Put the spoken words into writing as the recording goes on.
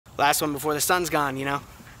last one before the sun's gone, you know?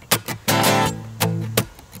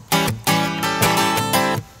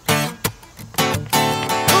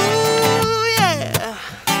 Ooh, yeah.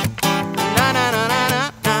 Na na na na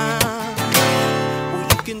na na. Well,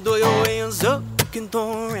 you can throw your hands up, you can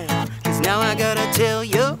throw 'em around. 'Cause now I gotta tell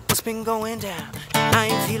you what's been going down.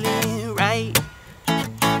 I ain't feeling right,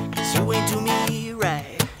 'cause you ain't do me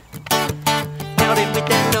right. Now they with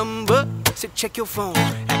that number, said check your phone.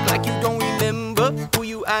 Act like you don't remember who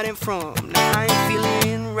you out in from. Now I ain't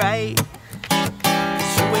feeling right,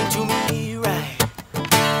 'cause you ain't do me right.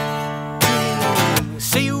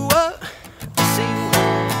 Say you up, say you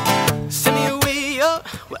up. Send me away up,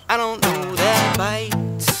 well I don't know that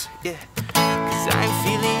bites. Yeah, 'cause I ain't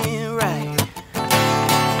feeling right.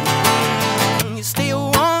 You stay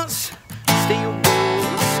once, stay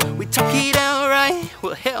once. We talk it out right.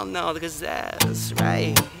 Well hell no, because that's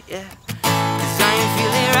right. Yeah, 'cause I ain't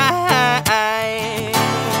feeling right.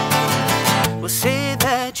 Well say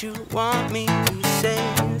that you want me. You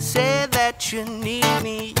say that you need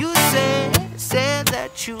me. You say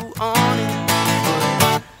that you own it.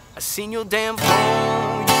 But I seen your damn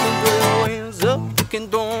phone. You can throw your hands up, you can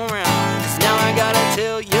throw 'em around. 'Cause now I gotta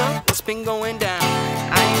tell you what's been going down.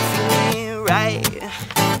 I ain't feeling right,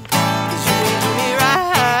 'cause you ain't do me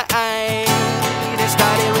right. It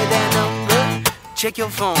started with that number. Check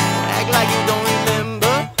your phone, act like you don't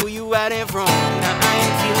remember who you out in from. Now I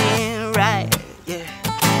ain't feeling right, yeah,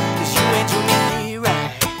 'cause you ain't do me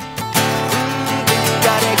right. Then you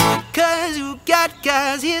got it good, 'cause you got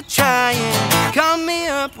guys here trying. Call me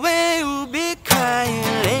up when you be crying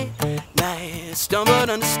late night. Stumbled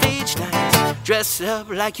on the stage night, dressed up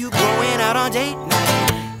like you going out on date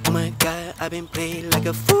night. Oh my God, I've been played like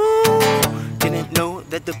a fool. Didn't know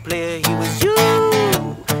that the player, he was you.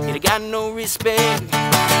 You got no respect.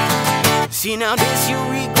 See now this you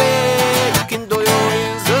regret. You can throw your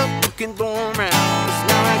hands up, you can throw 'em around. 'Cause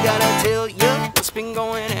now I gotta tell you what's been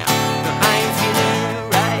going on. No, I ain't feeling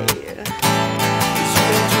right, 'cause you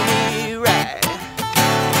ain't do me right.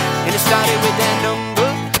 And it started with that number.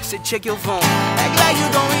 Said check your phone, act like you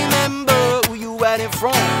don't remember who you out in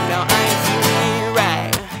from. Now I ain't feeling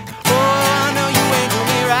right. Oh no, you ain't do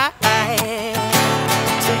me right.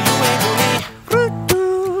 So you ain't do me.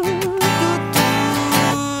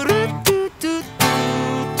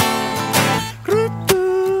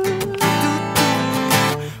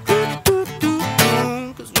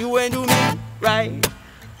 Right,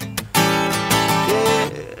 yeah.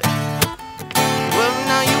 Well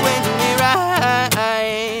now you ain't do me right.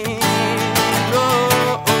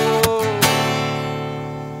 Oh, oh.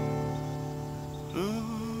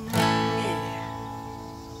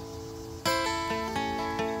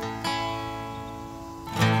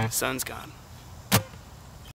 Yeah. Sun's gone.